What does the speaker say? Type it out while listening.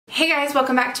Hey guys,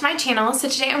 welcome back to my channel. So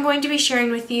today I'm going to be sharing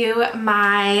with you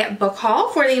my book haul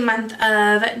for the month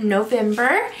of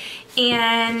November.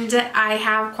 And I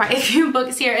have quite a few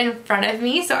books here in front of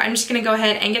me, so I'm just gonna go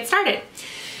ahead and get started.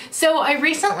 So I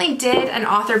recently did an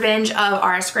author binge of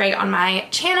R.S. Gray on my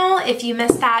channel. If you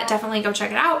missed that, definitely go check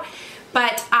it out.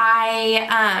 But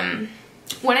I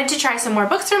wanted to try some more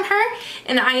books from her,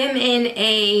 and I am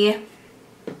in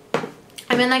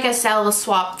like a sell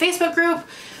swap Facebook group.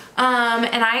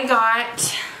 And I got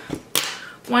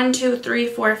 1, 2, 3,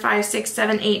 4, 5, 6,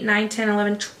 7, 8, 9, 10,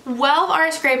 11, 12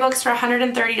 R.S. Gray books for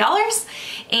 $130.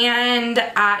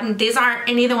 And these aren't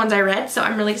any of the ones I read, so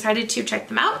I'm really excited to check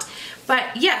them out.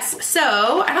 But yes,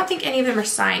 so I don't think any of them are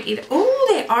signed either. Oh,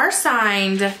 they are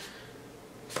signed.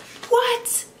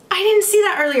 What? I didn't see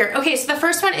that earlier. Okay, so the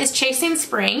first one is Chasing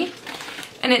Spring.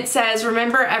 And it says,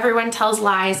 remember everyone tells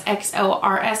lies, XO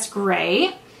R.S.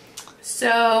 Gray.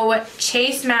 So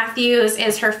Chase Matthews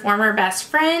is her former best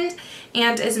friend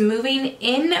and is moving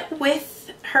in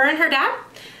with her and her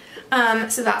dad.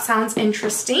 So that sounds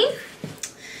interesting.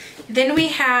 Then we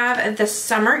have The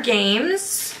Summer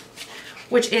Games,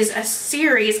 which is a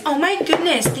series. Oh my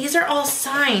goodness, these are all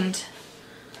signed.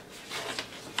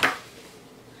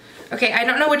 Okay, I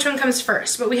don't know which one comes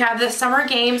first, but we have The Summer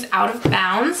Games Out of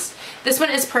Bounds. This one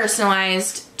is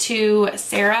personalized to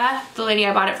Sarah, the lady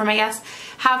I bought it from, I guess.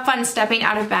 Have Fun Stepping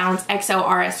Out of Bounds, XO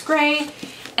R.S. Gray.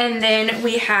 And then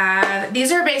we have,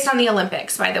 these are based on the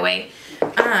Olympics, by the way.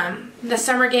 The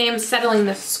Summer Games Settling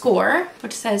the Score,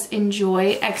 which says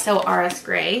Enjoy, XO R.S.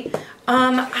 Gray.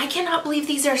 I cannot believe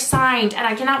these are signed, and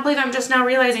I cannot believe I'm just now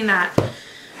realizing that.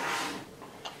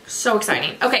 So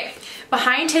exciting. Okay,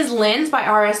 Behind His Lens by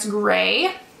R.S.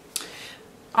 Gray.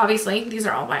 Obviously, these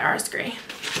are all by R.S. Gray.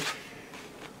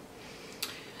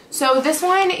 So this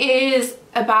one is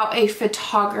about a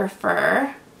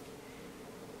photographer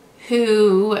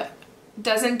who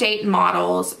doesn't date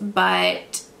models,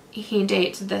 but he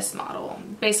dates this model.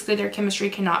 Basically, their chemistry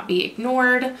cannot be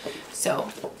ignored.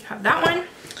 So have that one.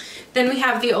 Then we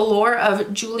have The Allure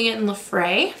of Julian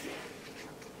Lefray.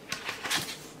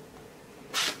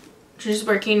 She's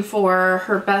working for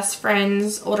her best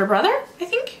friend's older brother, I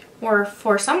think, or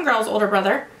for some girl's older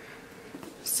brother.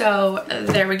 So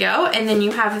there we go. And then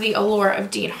you have The Allure of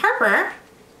Dean Harper.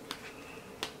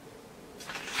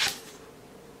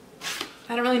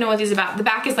 I don't really know what these are about. The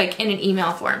back is like in an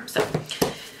email form. So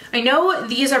I know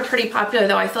these are pretty popular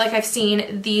though. I feel like I've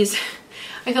seen these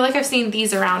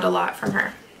around a lot from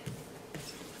her.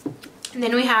 And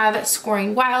then we have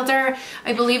Scoring Wilder.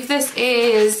 I believe this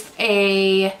is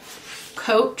a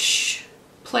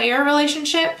coach-player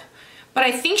relationship, but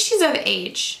I think she's of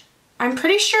age. I'm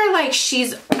pretty sure like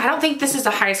I don't think this is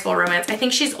a high school romance. I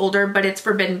think she's older, but it's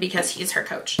forbidden because he's her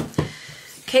coach.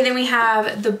 Okay, then we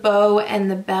have The Bow and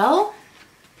the Bell.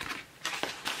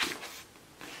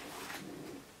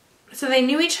 So they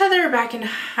knew each other back in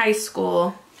high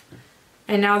school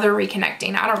and now they're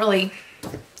reconnecting. I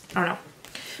don't know.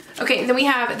 Okay, then we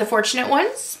have The Fortunate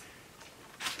Ones.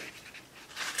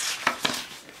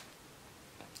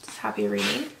 Just happy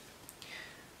reading.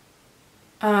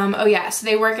 Oh yeah, so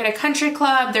they work at a country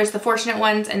club. There's The Fortunate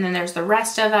Ones, and then there's The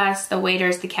Rest of Us, the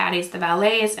waiters, the caddies, the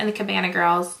valets, and the cabana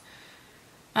girls.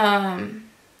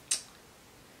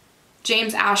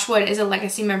 James Ashwood is a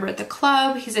legacy member at the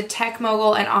club. He's a tech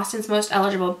mogul and Austin's most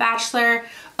eligible bachelor.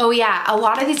 Oh yeah, a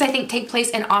lot of these I think take place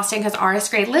in Austin because R.S.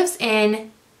 Gray lives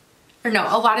in, or no,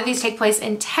 a lot of these take place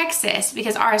in Texas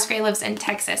because R.S. Gray lives in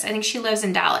Texas. I think she lives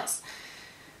in Dallas,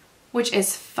 which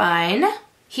is fun.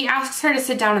 He asks her to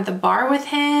sit down at the bar with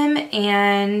him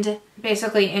and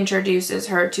basically introduces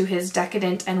her to his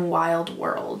decadent and wild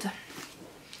world.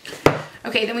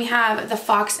 Okay, then we have The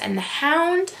Fox and the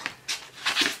Hound.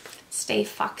 Stay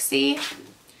foxy.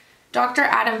 Dr.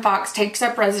 Adam Fox takes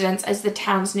up residence as the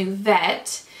town's new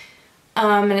vet.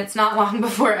 And it's not long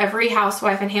before every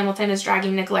housewife in Hamilton is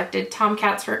dragging neglected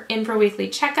tomcats in for weekly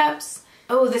checkups.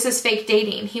 Oh, this is fake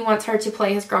dating. He wants her to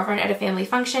play his girlfriend at a family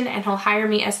function and he'll hire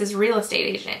me as his real estate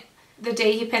agent. The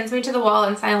day he pins me to the wall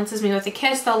and silences me with a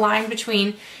kiss, the line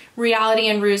between reality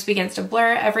and ruse begins to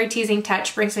blur. Every teasing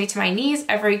touch brings me to my knees.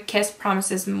 Every kiss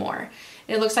promises more.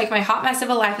 It looks like my hot mess of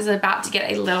a life is about to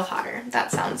get a little hotter.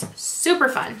 That sounds super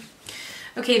fun.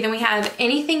 Okay, then we have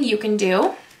Anything You Can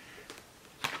Do.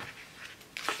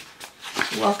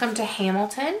 Welcome to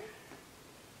Hamilton.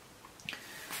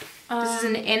 This is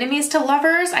an enemies to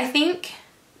lovers, I think,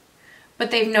 but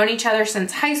they've known each other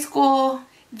since high school.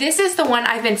 This is the one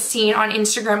I've been seeing on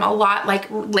Instagram a lot, like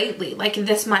lately, like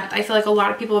this month. I feel like a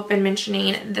lot of people have been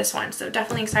mentioning this one, so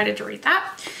definitely excited to read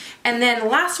that. And then the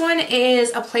last one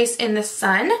is A Place in the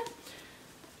Sun,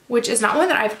 which is not one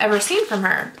that I've ever seen from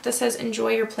her. This says,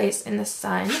 enjoy your place in the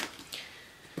sun.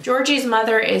 Georgie's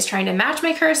mother is trying to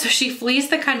matchmake her, so she flees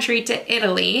the country to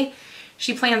Italy.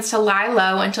 She plans to lie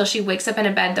low until she wakes up in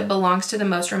a bed that belongs to the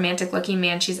most romantic looking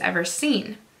man she's ever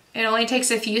seen. It only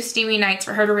takes a few steamy nights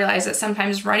for her to realize that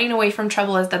sometimes running away from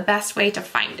trouble is the best way to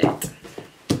find it.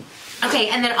 Okay,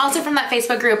 and then also from that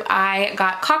Facebook group, I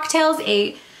got Cocktails,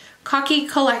 a Cocky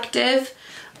collective.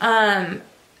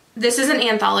 This is an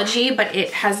anthology, but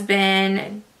it has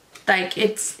been, like,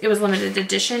 it was limited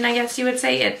edition, I guess you would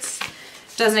say. It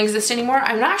doesn't exist anymore.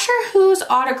 I'm not sure whose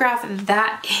autograph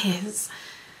that is.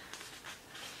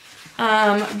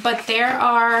 But there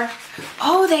are,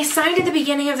 oh, they signed at the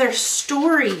beginning of their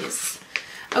stories.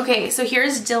 Okay, so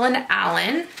here's Dylan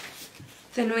Allen.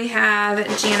 Then we have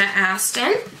Jana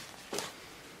Aston.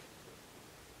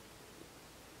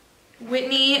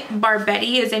 Whitney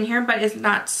Barbetti is in here, but is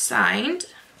not signed.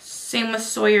 Same with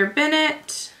Sawyer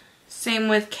Bennett. Same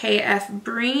with K.F.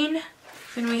 Breen.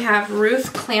 Then we have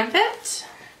Ruth Clampett.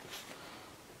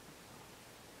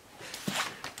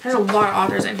 There's a lot of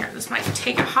authors in here. This might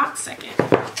take a hot second.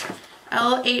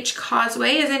 L.H.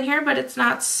 Causeway is in here, but it's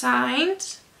not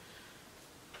signed.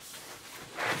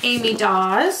 Amy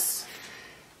Dawes.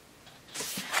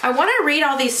 I want to read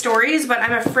all these stories, but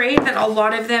I'm afraid that a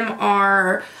lot of them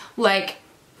are like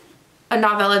a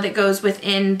novella that goes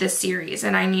within the series,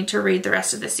 and I need to read the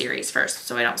rest of the series first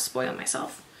so I don't spoil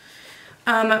myself.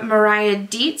 Mariah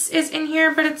Dietz is in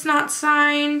here, but it's not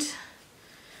signed.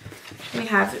 We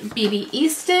have B.B.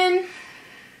 Easton,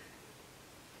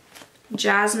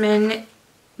 Jasmine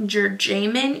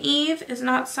Jerjamin Eve is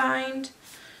not signed.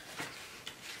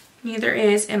 Neither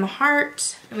is Emma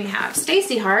Hart. And we have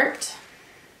Stacy Hart,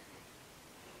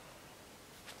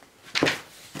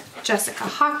 Jessica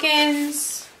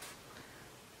Hawkins.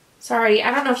 Sorry,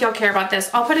 I don't know if y'all care about this.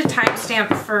 I'll put a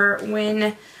timestamp for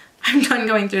when I'm done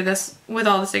going through this with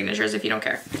all the signatures if you don't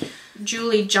care.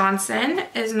 Julie Johnson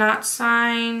is not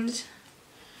signed.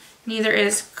 Neither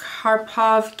is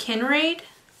Karpov Kinraid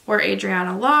or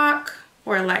Adriana Locke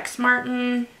or Lex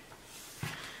Martin.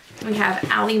 We have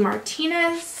Allie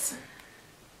Martinez.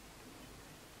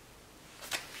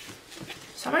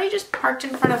 Somebody just parked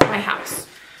in front of my house.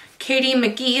 Katie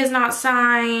McGee is not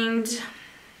signed.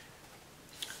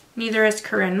 Neither is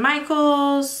Corinne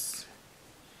Michaels.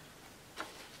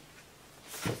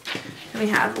 We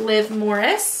have Liv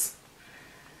Morris.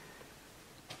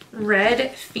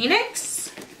 Red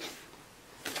Phoenix.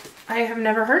 I have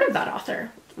never heard of that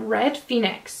author. Red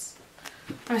Phoenix.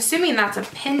 I'm assuming that's a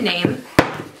pen name,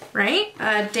 right?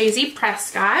 Daisy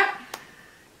Prescott.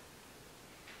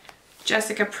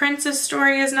 Jessica Prince's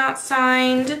story is not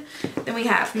signed. Then we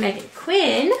have Megan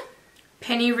Quinn.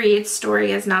 Penny Reed's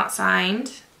story is not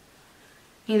signed.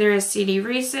 Neither is C.D.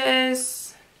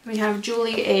 Reese's. We have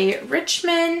Julie A.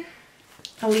 Richmond.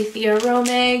 Alethea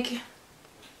Romig.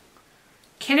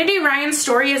 Kennedy Ryan's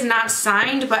story is not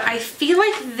signed, but I feel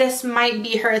like this might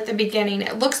be her at the beginning.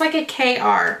 It looks like a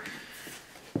KR.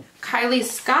 Kylie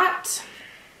Scott.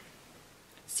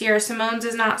 Sierra Simone's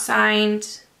is not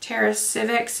signed. Tara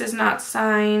Civics is not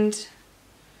signed.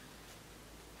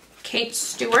 Kate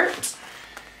Stewart.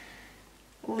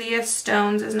 Leah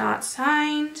Stones is not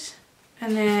signed.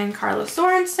 And then Carla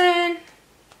Sorensen.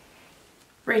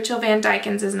 Rachel Van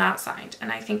Dykens is not signed.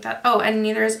 And I think that, oh, and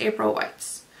neither is April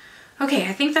White's. Okay,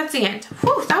 I think that's the end.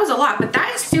 Whew, that was a lot, but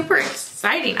that is super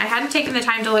exciting. I hadn't taken the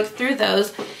time to look through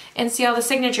those and see all the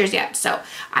signatures yet. So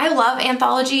I love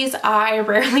anthologies. I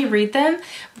rarely read them,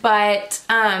 but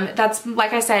that's,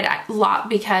 like I said, a lot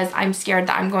because I'm scared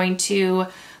that I'm going to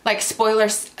like spoil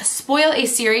a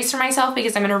series for myself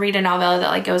because I'm going to read a novella that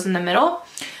like goes in the middle.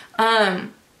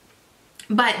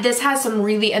 But this has some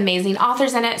really amazing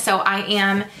authors in it, so I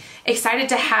am excited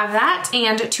to have that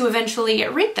and to eventually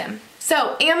read them.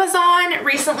 So Amazon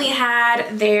recently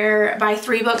had their buy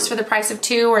 3 books for the price of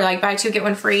 2 or like buy 2 get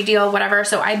 1 free deal, whatever.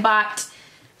 So I bought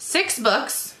 6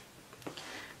 books,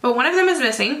 but one of them is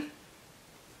missing.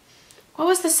 What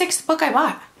was the 6th book I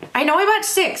bought? I know I bought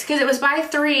 6 because it was buy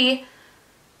 3,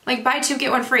 like buy 2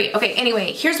 get 1 free. Okay,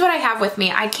 anyway, here's what I have with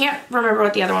me. I can't remember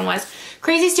what the other one was.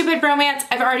 Crazy Stupid Bromance.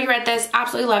 I've already read this,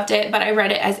 absolutely loved it, but I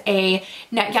read it as a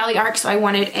NetGalley ARC, so I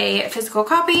wanted a physical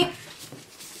copy.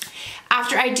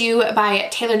 After I Do by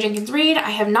Taylor Jenkins Reid.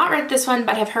 I have not read this one,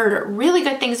 but have heard really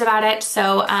good things about it,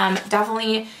 so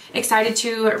definitely excited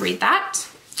to read that.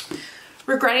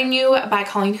 Regretting You by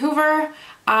Colleen Hoover.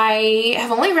 I have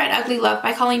only read Ugly Love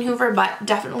by Colleen Hoover, but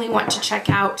definitely want to check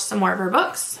out some more of her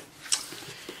books.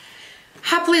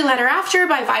 Happily Letter After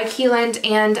by Vi Keeland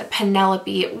and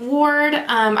Penelope Ward.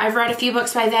 I've read a few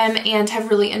books by them and have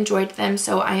really enjoyed them,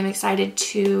 so I am excited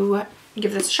to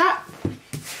give this a shot.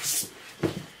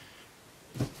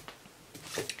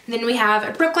 Then we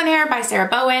have Brooklyn Hair by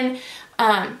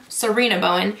Serena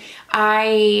Bowen.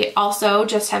 I also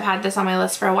just have had this on my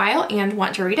list for a while and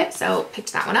want to read it, so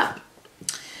picked that one up.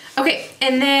 Okay,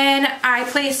 and then I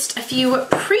placed a few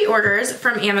pre-orders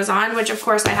from Amazon, which of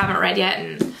course I haven't read yet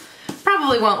and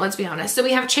probably won't, let's be honest. So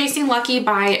we have Chasing Lucky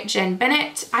by Jen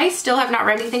Bennett. I still have not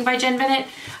read anything by Jen Bennett.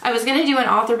 I was gonna do an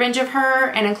author binge of her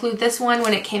and include this one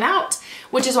when it came out,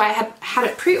 which is why I had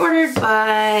it pre-ordered,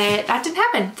 but that didn't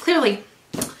happen, clearly.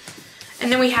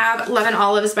 And then we have Love and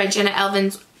Olives by Jenna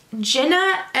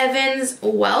Evans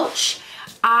Welch.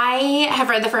 I have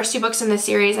read the first 2 books in this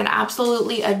series and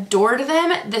absolutely adored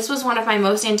them. This was one of my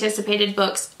most anticipated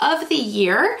books of the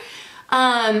year.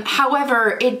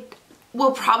 However, it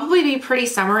will probably be pretty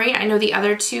summery. I know the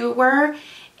other 2 were,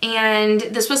 and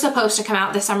this was supposed to come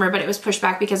out this summer, but it was pushed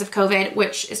back because of COVID,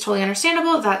 which is totally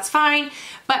understandable. That's fine.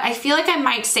 But I feel like I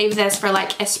might save this for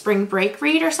like a spring break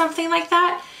read or something like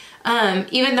that.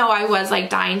 Even though I was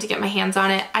like dying to get my hands on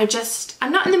it,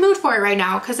 I'm not in the mood for it right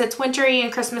now because it's wintry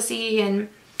and Christmassy, and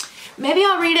maybe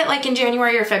I'll read it like in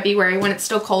January or February when it's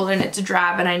still cold and it's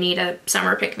drab and I need a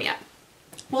summer pick-me-up.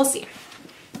 We'll see.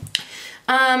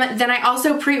 Then I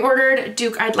also pre-ordered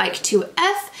Duke I'd Like to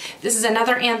F. This is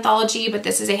another anthology, but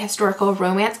this is a historical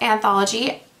romance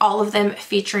anthology, all of them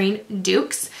featuring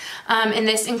Dukes. And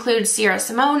this includes Sierra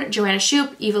Simone, Joanna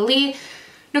Shupe, Eva Lee,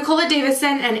 Nicola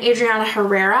Davison, and Adriana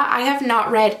Herrera. I have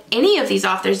not read any of these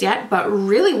authors yet, but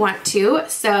really want to.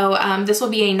 So this will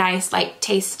be a nice like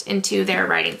taste into their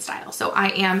writing style. So I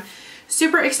am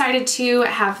super excited to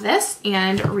have this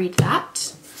and read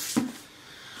that.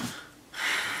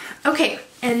 Okay,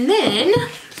 and then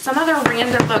some other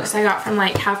random books I got from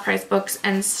like Half Price Books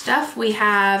and stuff. We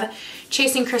have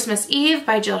Chasing Christmas Eve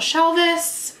by Jill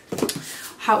Shalvis,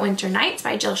 Hot Winter Nights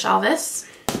by Jill Shalvis,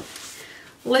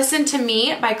 Listen to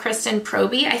Me by Kristen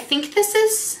Proby. I think this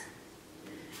is,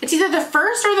 it's either the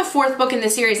first or the 4th book in the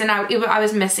series, and I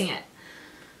was missing it.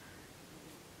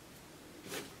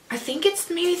 I think it's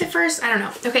maybe the first, I don't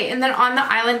know. Okay, and then On the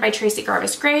Island by Tracy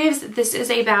Garvis Graves. This is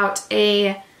about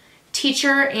a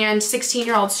teacher and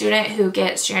 16-year-old student who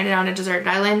get stranded on a deserted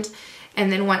island,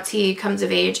 and then once he comes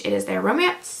of age, it is their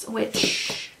romance,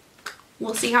 which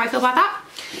we'll see how I feel about that.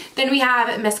 Then we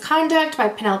have Misconduct by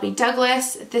Penelope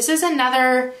Douglas. This is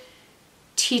another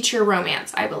teacher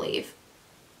romance, I believe.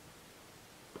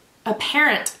 A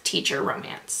parent-teacher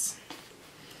romance.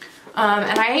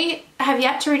 And I have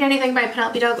yet to read anything by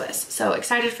Penelope Douglas, so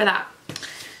excited for that.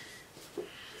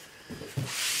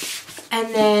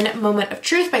 And then Moment of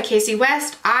Truth by Casey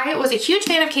West. I was a huge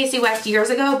fan of Casey West years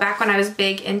ago, back when I was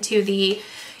big into the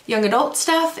young adult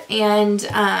stuff, and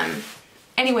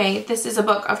anyway, this is a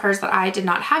book of hers that I did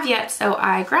not have yet, so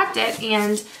I grabbed it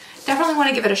and definitely want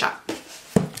to give it a shot.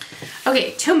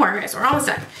 Okay, 2 more, guys. We're almost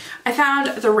done. I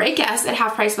found The Rake-S at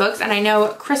Half Price Books, and I know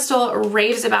Crystal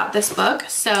raves about this book,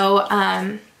 so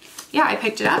yeah, I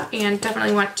picked it up and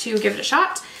definitely want to give it a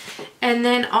shot. And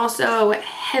then also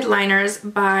Headliners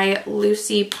by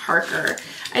Lucy Parker.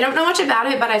 I don't know much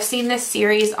about it, but I've seen this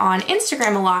series on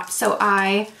Instagram a lot, so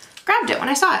I grabbed it when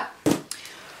I saw it.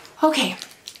 Okay.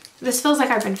 This feels like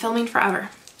I've been filming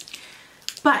forever.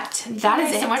 But that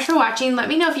is it. So much for watching. Let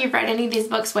me know if you've read any of these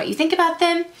books, what you think about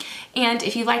them. And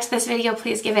if you liked this video,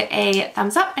 please give it a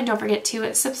thumbs up and don't forget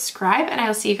to subscribe, and I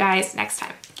will see you guys next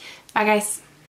time. Bye guys.